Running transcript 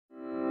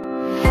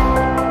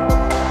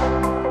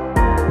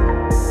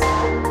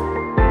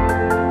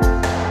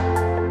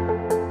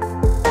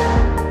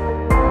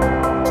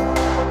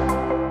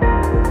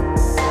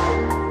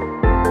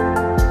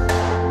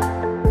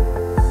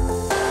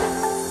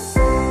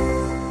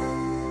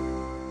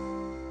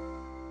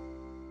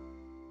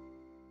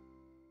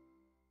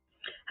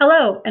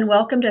Hello, and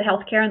welcome to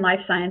Healthcare and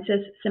Life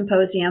Sciences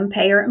Symposium,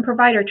 Payor and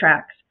Provider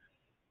Tracks.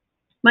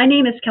 My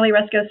name is Kelly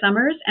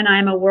Resco-Summers, and I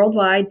am a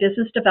worldwide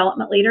business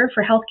development leader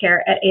for healthcare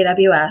at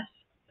AWS.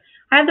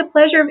 I have the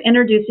pleasure of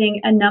introducing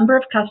a number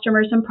of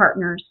customers and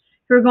partners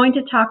who are going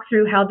to talk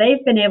through how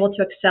they've been able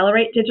to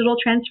accelerate digital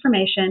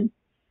transformation,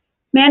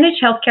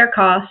 manage healthcare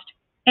cost,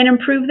 and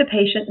improve the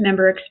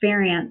patient-member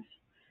experience.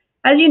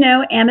 As you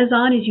know,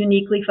 Amazon is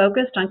uniquely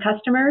focused on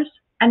customers,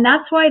 and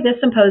that's why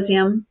this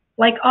symposium,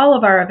 like all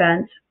of our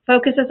events,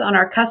 focuses on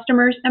our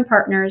customers and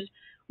partners,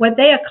 what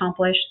they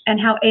accomplish, and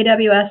how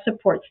AWS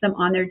supports them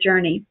on their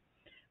journey.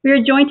 We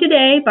are joined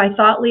today by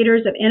thought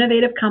leaders of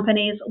innovative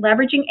companies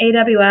leveraging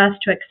AWS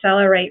to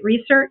accelerate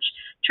research,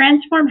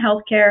 transform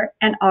healthcare,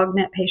 and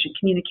augment patient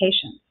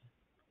communications.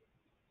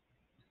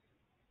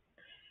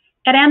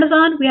 At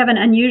Amazon, we have an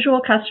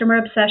unusual customer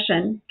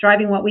obsession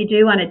driving what we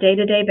do on a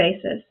day-to-day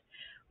basis.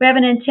 We have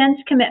an intense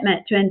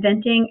commitment to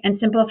inventing and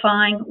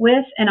simplifying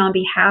with and on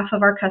behalf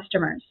of our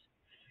customers.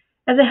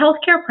 As a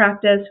healthcare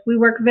practice, we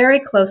work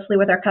very closely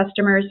with our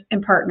customers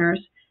and partners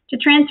to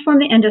transform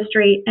the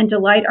industry and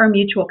delight our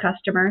mutual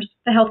customers,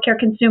 the healthcare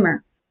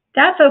consumer.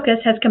 That focus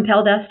has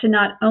compelled us to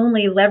not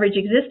only leverage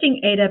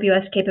existing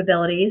AWS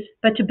capabilities,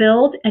 but to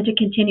build and to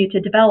continue to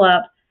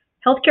develop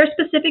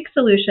healthcare-specific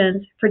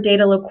solutions for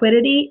data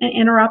liquidity and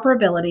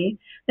interoperability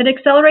that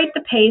accelerate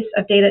the pace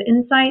of data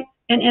insight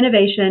and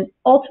innovation,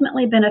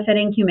 ultimately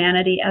benefiting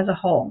humanity as a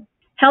whole.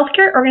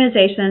 Healthcare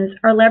organizations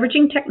are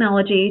leveraging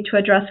technology to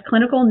address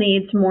clinical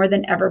needs more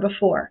than ever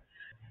before.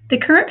 The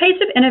current pace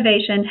of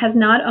innovation has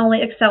not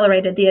only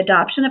accelerated the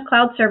adoption of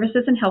cloud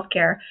services in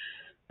healthcare,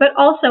 but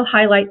also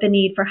highlight the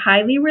need for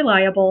highly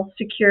reliable,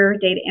 secure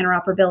data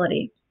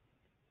interoperability.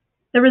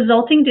 The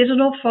resulting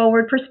digital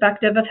forward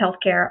perspective of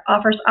healthcare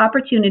offers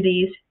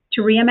opportunities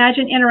to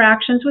reimagine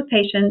interactions with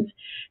patients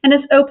and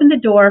has opened the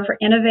door for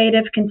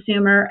innovative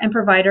consumer and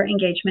provider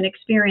engagement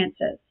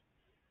experiences.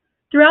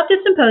 Throughout this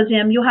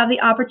symposium, you'll have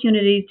the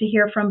opportunity to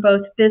hear from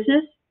both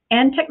business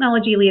and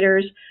technology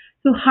leaders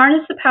who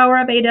harness the power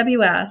of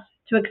AWS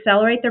to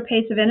accelerate their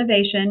pace of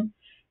innovation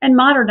and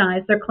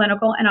modernize their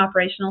clinical and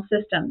operational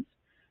systems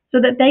so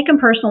that they can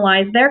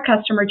personalize their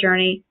customer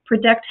journey,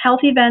 predict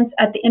health events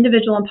at the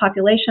individual and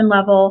population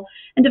level,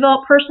 and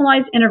develop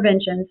personalized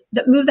interventions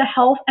that move the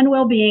health and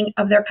well-being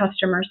of their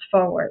customers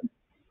forward.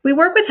 We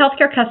work with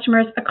healthcare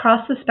customers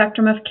across the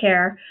spectrum of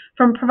care,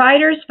 from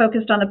providers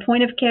focused on the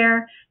point of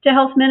care to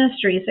health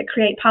ministries that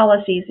create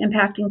policies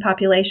impacting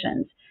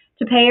populations,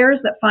 to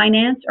payors that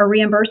finance or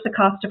reimburse the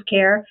cost of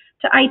care,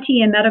 to IT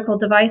and medical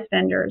device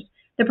vendors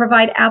that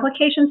provide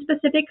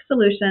application-specific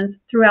solutions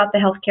throughout the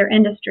healthcare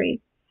industry.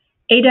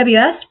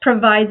 AWS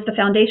provides the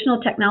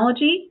foundational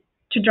technology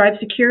to drive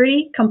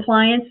security,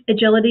 compliance,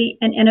 agility,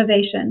 and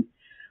innovation.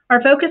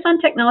 Our focus on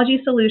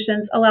technology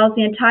solutions allows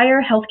the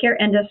entire healthcare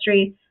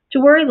industry to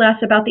worry less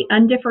about the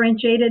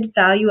undifferentiated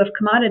value of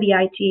commodity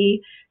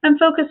IT and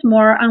focus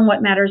more on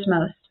what matters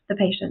most, the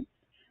patient.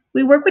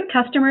 We work with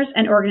customers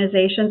and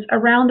organizations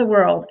around the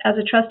world as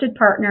a trusted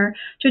partner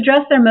to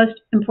address their most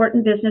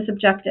important business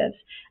objectives,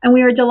 and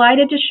we are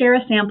delighted to share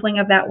a sampling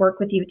of that work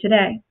with you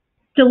today.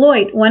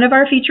 Deloitte, one of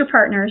our feature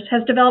partners,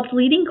 has developed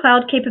leading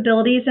cloud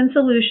capabilities and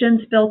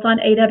solutions built on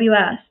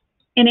AWS,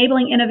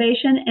 enabling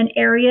innovation in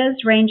areas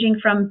ranging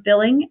from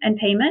billing and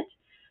payment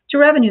to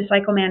revenue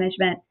cycle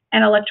management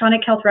and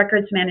electronic health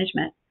records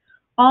management,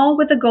 all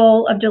with the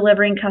goal of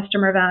delivering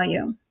customer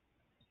value.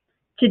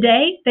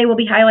 Today, they will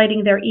be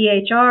highlighting their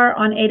EHR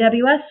on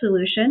AWS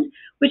solution,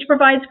 which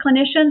provides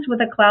clinicians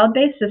with a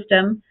cloud-based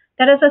system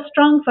that has a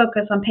strong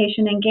focus on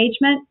patient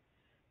engagement,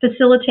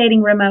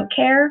 facilitating remote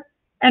care,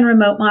 and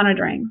remote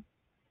monitoring,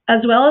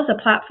 as well as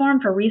a platform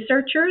for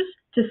researchers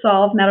to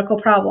solve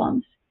medical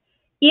problems.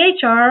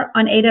 EHR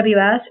on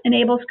AWS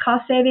enables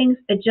cost savings,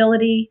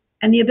 agility,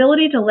 and the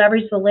ability to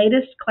leverage the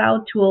latest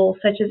cloud tools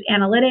such as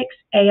analytics,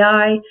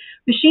 AI,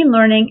 machine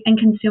learning, and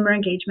consumer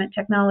engagement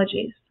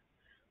technologies.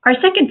 Our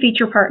second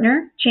feature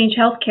partner, Change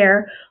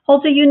Healthcare,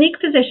 holds a unique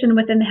position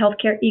within the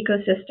healthcare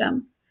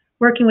ecosystem,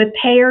 working with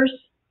payors,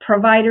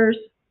 providers,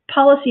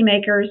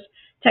 policymakers,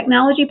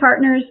 technology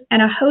partners,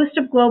 and a host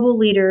of global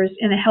leaders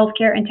in the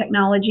healthcare and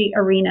technology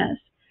arenas.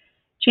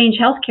 Change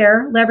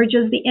Healthcare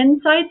leverages the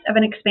insights of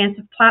an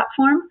expansive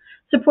platform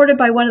supported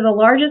by one of the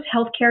largest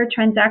healthcare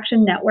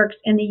transaction networks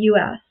in the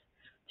U.S.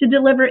 to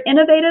deliver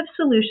innovative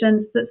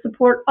solutions that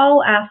support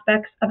all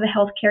aspects of the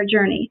healthcare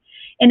journey,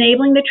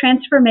 enabling the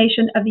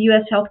transformation of the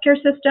U.S. healthcare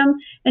system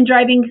and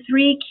driving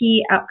three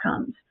key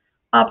outcomes: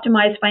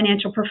 optimize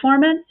financial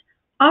performance,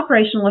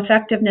 operational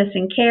effectiveness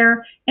in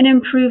care, and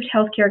improved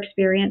healthcare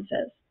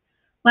experiences.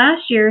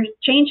 Last year,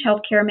 Change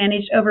Healthcare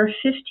managed over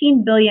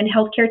 15 billion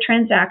healthcare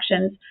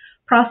transactions,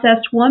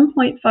 processed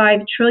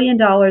 $1.5 trillion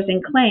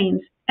in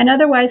claims, and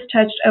otherwise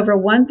touched over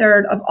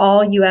 1/3 of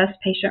all U.S.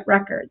 patient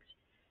records.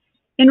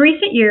 In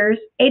recent years,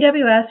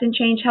 AWS and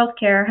Change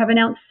Healthcare have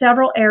announced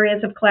several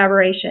areas of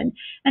collaboration,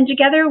 and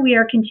together we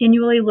are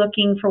continually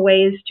looking for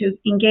ways to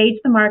engage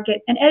the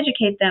market and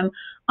educate them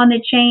on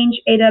the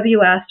Change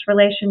AWS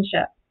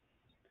relationship.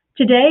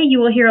 Today, you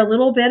will hear a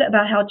little bit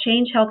about how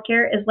Change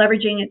Healthcare is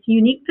leveraging its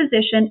unique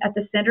position at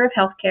the center of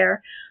healthcare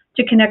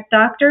to connect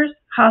doctors,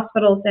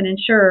 hospitals, and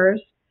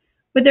insurers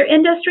with their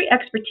industry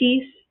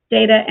expertise,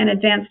 data, and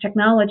advanced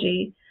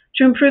technology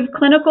to improve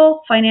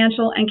clinical,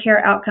 financial, and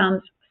care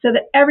outcomes so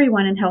that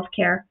everyone in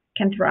healthcare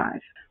can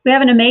thrive. We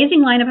have an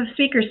amazing lineup of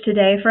speakers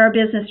today for our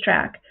business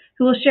track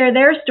who will share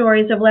their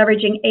stories of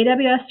leveraging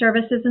AWS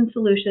services and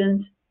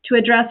solutions to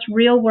address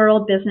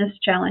real-world business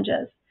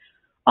challenges,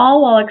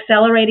 all while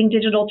accelerating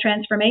digital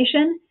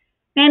transformation,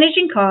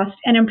 managing costs,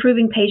 and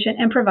improving patient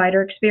and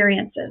provider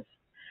experiences.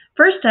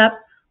 First up,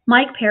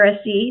 Mike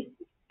Parisi,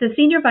 the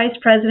Senior Vice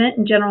President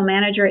and General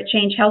Manager at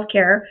Change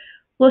Healthcare,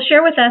 will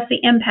share with us the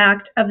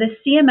impact of the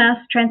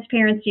CMS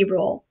Transparency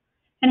Rule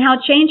and how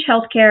Change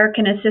Healthcare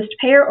can assist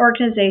payer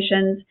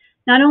organizations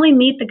not only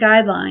meet the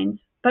guidelines,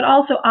 but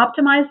also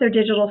optimize their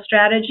digital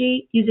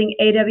strategy using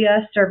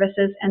AWS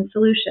services and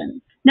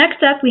solutions.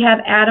 Next up, we have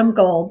Adam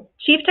Gold,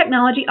 Chief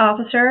Technology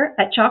Officer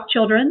at Chalk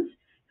Children's,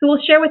 who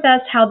will share with us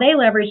how they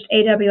leveraged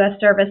AWS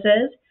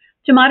services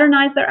to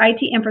modernize their IT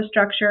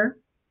infrastructure,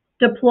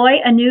 deploy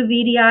a new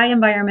VDI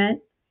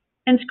environment,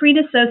 and screen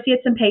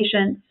associates and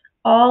patients,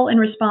 all in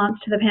response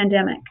to the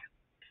pandemic.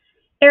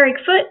 Eric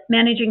Foote,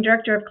 Managing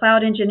Director of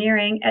Cloud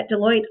Engineering at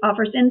Deloitte,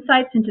 offers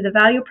insights into the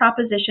value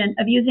proposition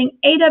of using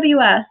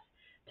AWS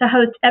to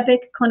host Epic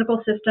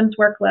clinical systems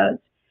workloads,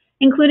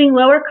 including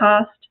lower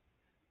cost,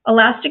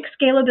 elastic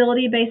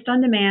scalability based on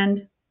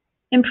demand,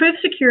 improved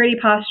security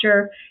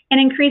posture,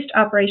 and increased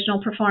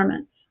operational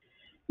performance.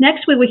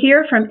 Next, we will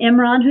hear from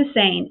Imran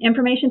Hussain,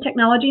 Information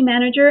Technology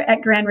Manager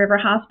at Grand River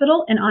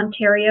Hospital in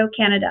Ontario,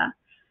 Canada,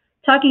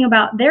 talking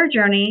about their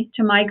journey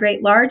to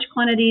migrate large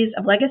quantities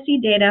of legacy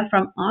data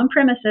from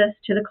on-premises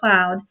to the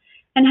cloud,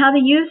 and how the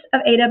use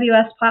of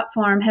AWS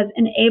platform has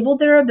enabled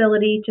their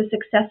ability to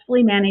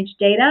successfully manage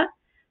data,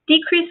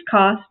 decrease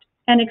cost,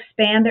 and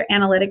expand their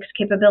analytics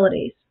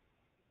capabilities.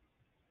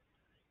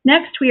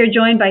 Next, we are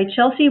joined by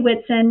Chelsea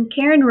Whitson,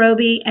 Karen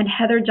Roby, and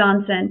Heather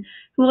Johnson,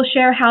 who will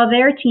share how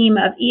their team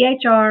of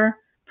EHR,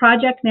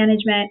 project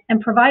management, and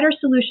provider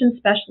solution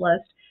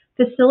specialists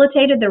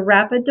facilitated the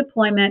rapid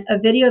deployment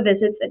of video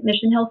visits at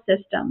Mission Health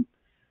System.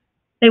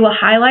 They will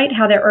highlight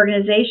how their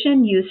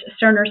organization used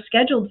Cerner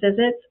scheduled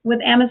visits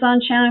with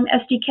Amazon Chime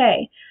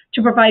SDK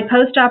to provide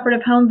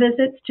post-operative home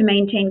visits to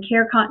maintain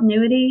care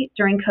continuity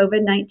during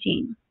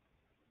COVID-19.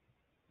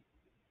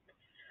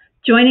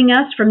 Joining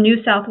us from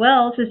New South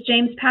Wales is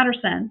James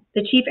Patterson,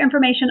 the Chief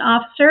Information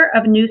Officer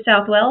of New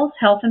South Wales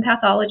Health and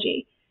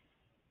Pathology.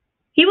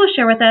 He will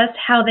share with us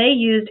how they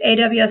used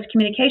AWS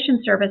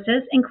communication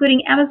services,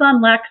 including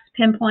Amazon Lex,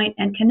 Pinpoint,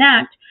 and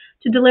Connect,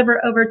 to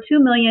deliver over 2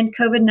 million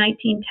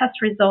COVID-19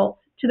 test results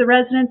to the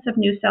residents of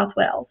New South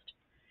Wales.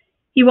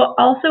 He will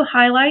also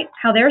highlight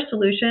how their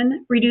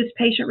solution reduced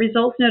patient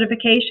results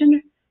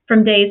notification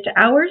from days to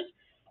hours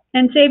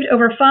and saved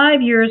over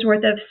 5 years'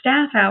 worth of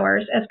staff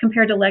hours as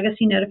compared to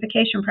legacy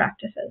notification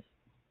practices.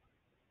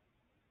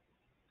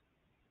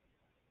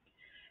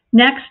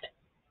 Next,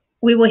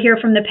 we will hear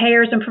from the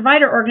payers and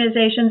provider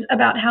organizations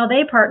about how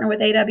they partner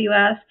with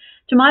AWS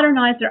to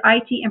modernize their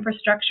IT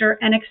infrastructure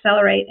and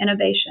accelerate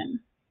innovation.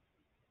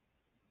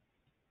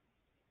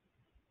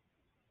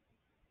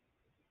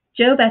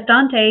 Joe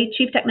Bastante,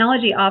 Chief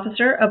Technology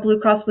Officer of Blue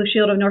Cross Blue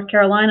Shield of North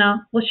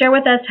Carolina, will share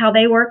with us how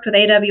they worked with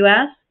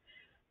AWS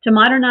to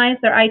modernize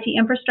their IT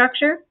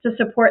infrastructure to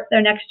support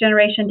their next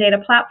generation data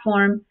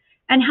platform,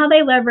 and how they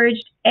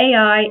leveraged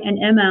AI and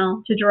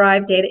ML to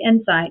derive data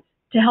insights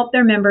to help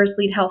their members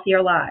lead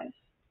healthier lives.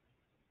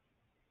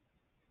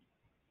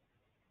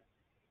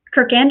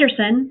 Kirk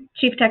Anderson,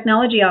 Chief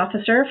Technology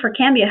Officer for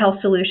Cambia Health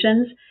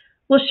Solutions,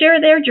 will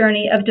share their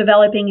journey of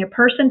developing a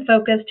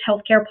person-focused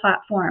healthcare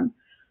platform.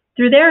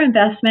 Through their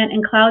investment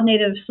in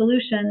cloud-native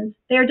solutions,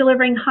 they are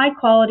delivering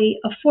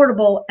high-quality,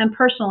 affordable, and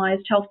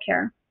personalized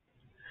healthcare.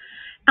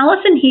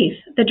 Allison Heath,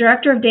 the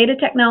Director of Data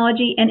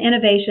Technology and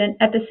Innovation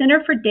at the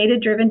Center for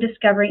Data-Driven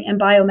Discovery and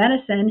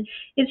Biomedicine,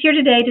 is here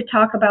today to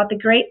talk about the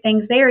great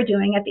things they are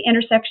doing at the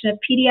intersection of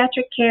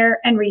pediatric care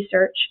and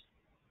research.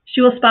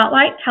 She will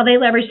spotlight how they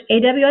leveraged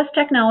AWS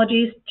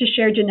technologies to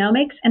share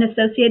genomics and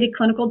associated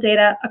clinical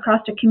data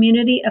across a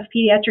community of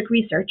pediatric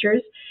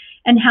researchers,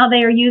 and how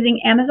they are using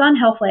Amazon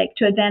Health Lake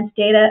to advance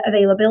data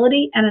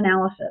availability and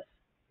analysis.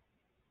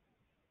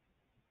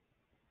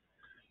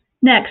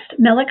 Next,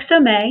 Melik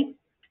Someh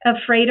of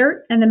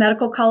Freighter and the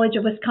Medical College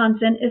of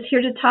Wisconsin is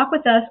here to talk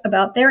with us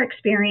about their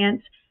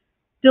experience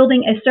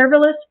building a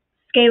serverless,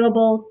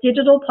 scalable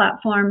digital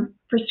platform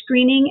for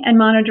screening and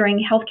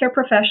monitoring healthcare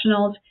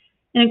professionals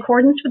in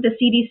accordance with the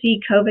CDC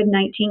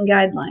COVID-19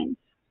 guidelines.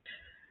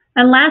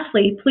 And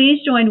lastly,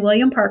 please join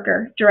William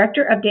Parker,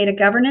 Director of Data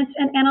Governance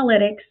and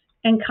Analytics,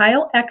 and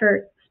Kyle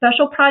Eckert,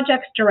 Special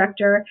Projects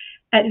Director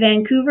at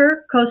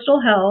Vancouver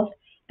Coastal Health,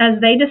 as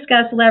they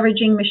discuss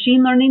leveraging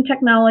machine learning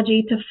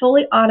technology to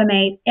fully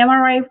automate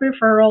MRI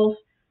referrals,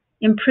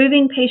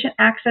 improving patient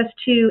access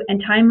to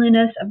and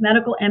timeliness of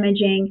medical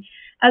imaging,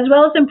 as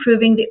well as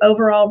improving the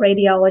overall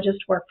radiologist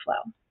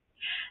workflow.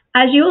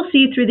 As you will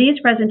see through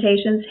these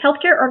presentations,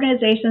 healthcare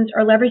organizations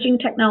are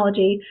leveraging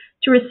technology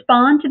to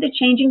respond to the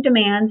changing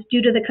demands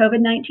due to the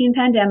COVID-19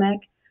 pandemic,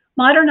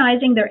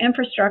 modernizing their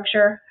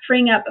infrastructure,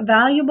 freeing up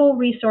valuable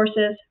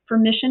resources for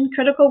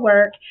mission-critical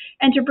work,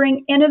 and to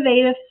bring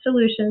innovative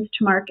solutions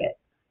to market.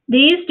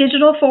 These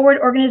digital-forward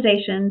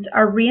organizations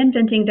are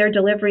reinventing their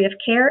delivery of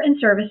care and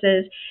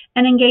services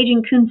and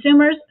engaging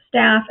consumers,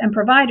 staff, and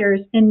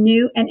providers in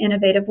new and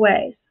innovative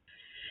ways.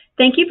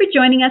 Thank you for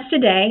joining us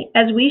today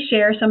as we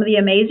share some of the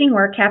amazing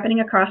work happening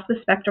across the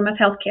spectrum of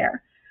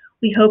healthcare.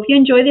 We hope you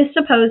enjoy this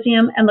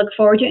symposium and look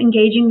forward to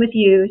engaging with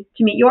you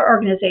to meet your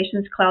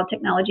organization's cloud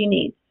technology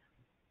needs.